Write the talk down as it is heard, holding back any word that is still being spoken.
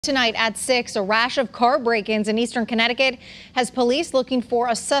Tonight at 6, a rash of car break-ins in eastern Connecticut has police looking for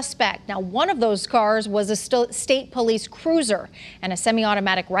a suspect. Now, one of those cars was a state police cruiser, and a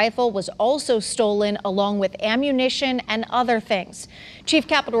semi-automatic rifle was also stolen, along with ammunition and other things. Chief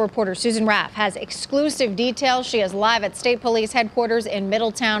Capitol reporter Susan Raff has exclusive details. She is live at State Police headquarters in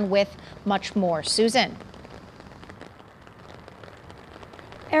Middletown with much more. Susan.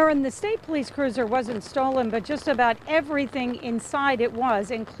 Aaron, the state police cruiser wasn't stolen, but just about everything inside it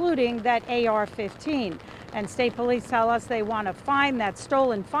was, including that AR-15. And state police tell us they want to find that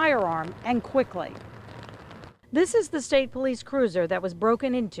stolen firearm, and quickly. This is the state police cruiser that was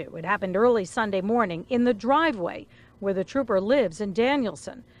broken into. It happened early Sunday morning in the driveway where the trooper lives in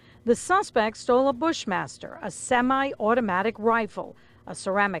Danielson. The suspect stole a Bushmaster, a semi-automatic rifle, a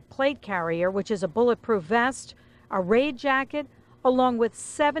ceramic plate carrier, which is a bulletproof vest, a raid jacket, along with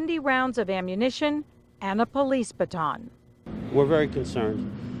 70 rounds of ammunition and a police baton. We're very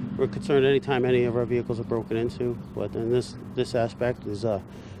concerned. We're concerned anytime any of our vehicles are broken into, but in this aspect is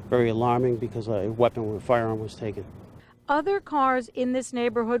very alarming because a weapon with a firearm was taken. Other cars in this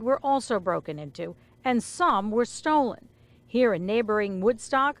neighborhood were also broken into, and some were stolen. Here in neighboring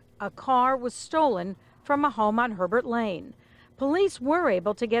Woodstock, a car was stolen from a home on Herbert Lane. Police were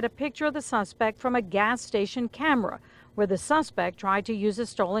able to get a picture of the suspect from a gas station camera, where the suspect tried to use a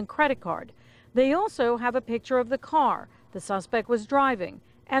stolen credit card. They also have a picture of the car the suspect was driving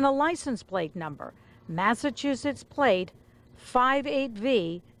and a license plate number, Massachusetts plate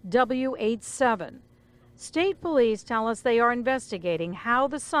 58V-W87. State police tell us they are investigating how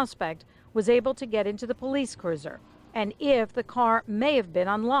the suspect was able to get into the police cruiser and if the car may have been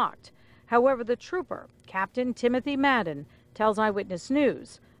unlocked. However, the trooper, Captain Timothy Madden, tells Eyewitness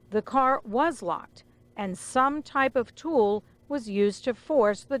News the car was locked and some type of tool was used to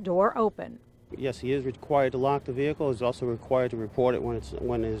force the door open. Yes, he is required to lock the vehicle. He's also required to report it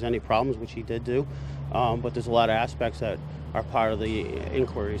when there's any problems, which he did do. But there's a lot of aspects that are part of the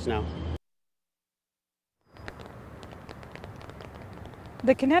inquiries now.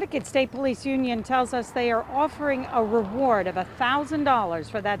 The Connecticut State Police Union tells us they are offering a reward of $1,000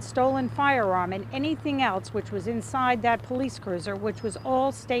 for that stolen firearm and anything else which was inside that police cruiser, which was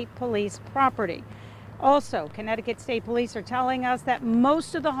all state police property. Also, Connecticut State Police are telling us that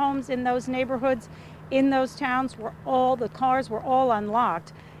most of the homes in those neighborhoods, in those towns, the cars were all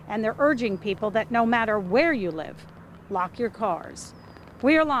unlocked, and they're urging people that no matter where you live, lock your cars.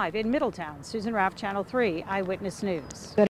 We are live in Middletown. Susan Raff, Channel 3 Eyewitness News.